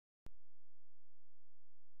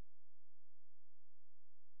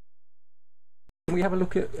Can we have a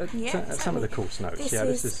look at some of the course notes?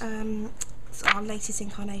 This is our latest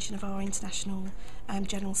incarnation of our international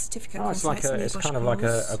general certificate. Oh, it's like it's kind of like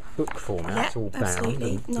a book format. Yeah, it's all bound.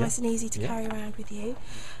 absolutely. And, nice and easy to carry around with you.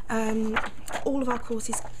 All of our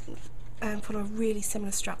courses follow a really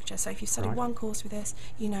similar structure. So if you've studied one course with us,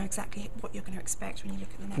 you know exactly what you're going to expect when you look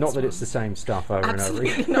at the next one. Not that it's the same stuff over and over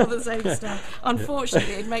again. Absolutely not the same stuff.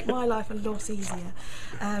 Unfortunately, it'd make my life a lot easier.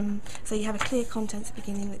 So you have a clear content at the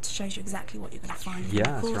beginning that shows you exactly what you're going to find in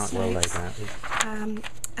the course that's right, well laid notes. out.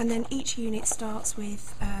 And then each unit starts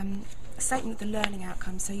with a statement of the learning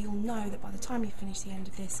outcome, so you'll know that by the time you finish the end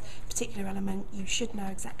of this particular element, you should know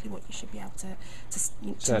exactly what you should be able to So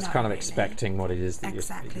it's know, kind of really. expecting what it is that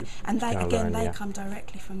exactly. you're And they again, learn, they come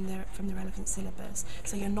directly from the relevant syllabus,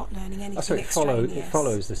 so you're not learning anything so it extraneous.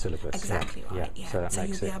 follows the syllabus. Exactly right. Yeah. So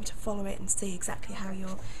you'll be able to follow it and see exactly how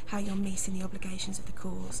you're meeting the obligations of the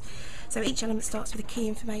course. So each element starts with a key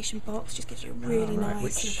information box, just gives you a really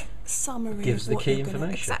nice sort of summary gives of what the key you're going to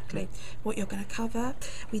information. what you're going to cover.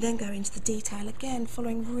 We then go into the detail again,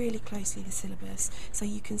 following really closely the syllabus, so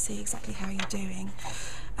you can see exactly how you're doing.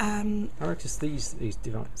 I noticed these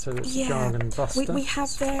so it's jargon buster. We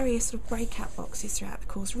have various sort of breakout boxes throughout the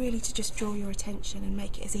course, really to just draw your attention and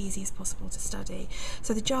make it as easy as possible to study.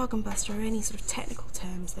 So the jargon buster are any sort of technical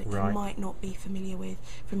terms that you might not be familiar with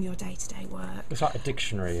from your day-to-day work. It's like a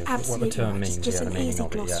dictionary of Absolutely what the term means. Just the an meaning easy of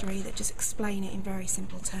glossary that just explain it in very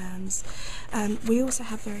simple terms. We also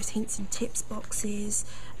have various hints and tips boxes,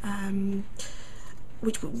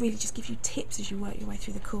 which will really just give you tips as you work your way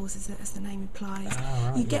through the course, as the name implies.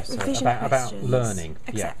 You get revision questions. About learning.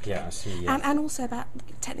 Exactly. Yeah, I see. And also about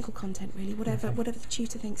technical content, really, whatever the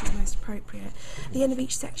tutor thinks is most appropriate. At the end of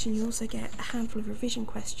each section, you also get a handful of revision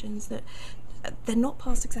questions that they're not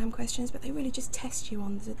past exam questions, but they really just test you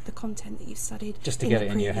on the content that you've studied just to get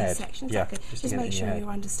it in your head. Section. Exactly. Just make sure you're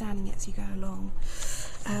understanding it as you go along.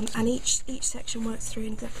 And each section works through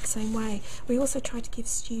in exactly the same way. We also try to give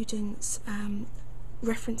students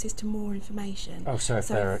references to more information. Oh, so if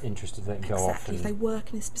they're interested, they can go off. Exactly. If they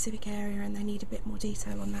work in a specific area and they need a bit more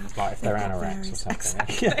detail on that. Like if they're anoraks or something.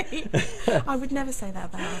 Exactly. I would never say that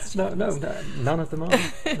about our students. No, none of them are.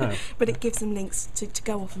 No. But it gives them links to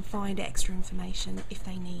go off and find extra information if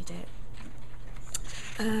they need it.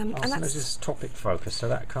 And so this is topic focused, so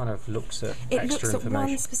that kind of looks at extra information. It looks at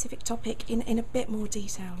one specific topic in a bit more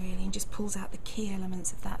detail, really, and just pulls out the key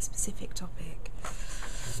elements of that specific topic.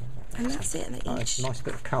 And that's it. And nice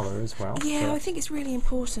bit of colour as well. Yeah, I think it's really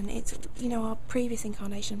important. It's our previous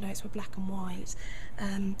incarnation of notes were black and white,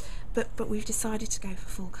 but we've decided to go for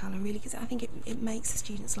full colour, really, because I think it makes the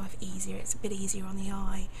student's life easier. It's a bit easier on the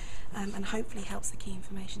eye, and hopefully helps the key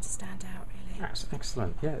information to stand out, really. That's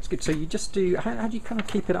excellent. Yeah, it's good. So you just do. How do you kind of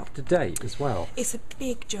keep it up to date as well? It's a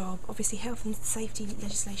big job. Obviously, health and safety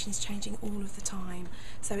legislation is changing all of the time,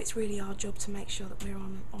 so it's really our job to make sure that we're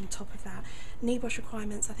on top of that. NEBOSH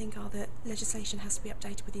requirements, I think, are that legislation has to be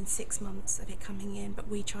updated within 6 months of it coming in, but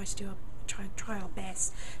we try to try our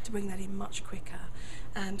best to bring that in much quicker.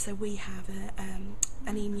 So we have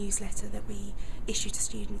an e-newsletter that we issue to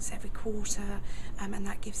students every quarter, and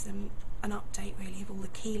that gives them an update, really, of all the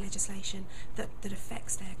key legislation that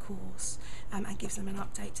affects their course, and gives them an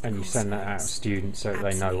update to the course. And you send that out to students so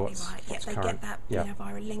they know what's right. what's they current. Get that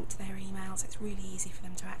via a link to their email, so it's really easy for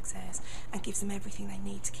them to access, and gives them everything they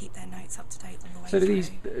need to keep their notes up to date all the way through.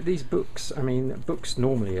 So these books, I mean, books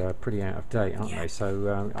normally are pretty out of date, aren't they?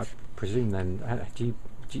 So I presume then,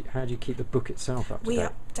 how do you keep the book itself up to date?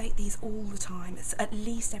 We update these all the time. It's at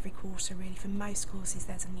least every quarter, really. For most courses,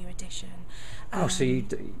 there's a new edition. So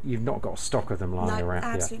you've not got a stock of them lying around? No,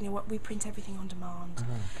 absolutely not. We print everything on demand.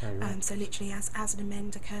 Okay, right. So literally, as an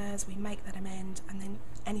amend occurs, we make that amend, and then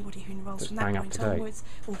anybody who enrolls from that point onwards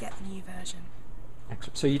will get the new version.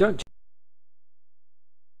 Excellent. So you don't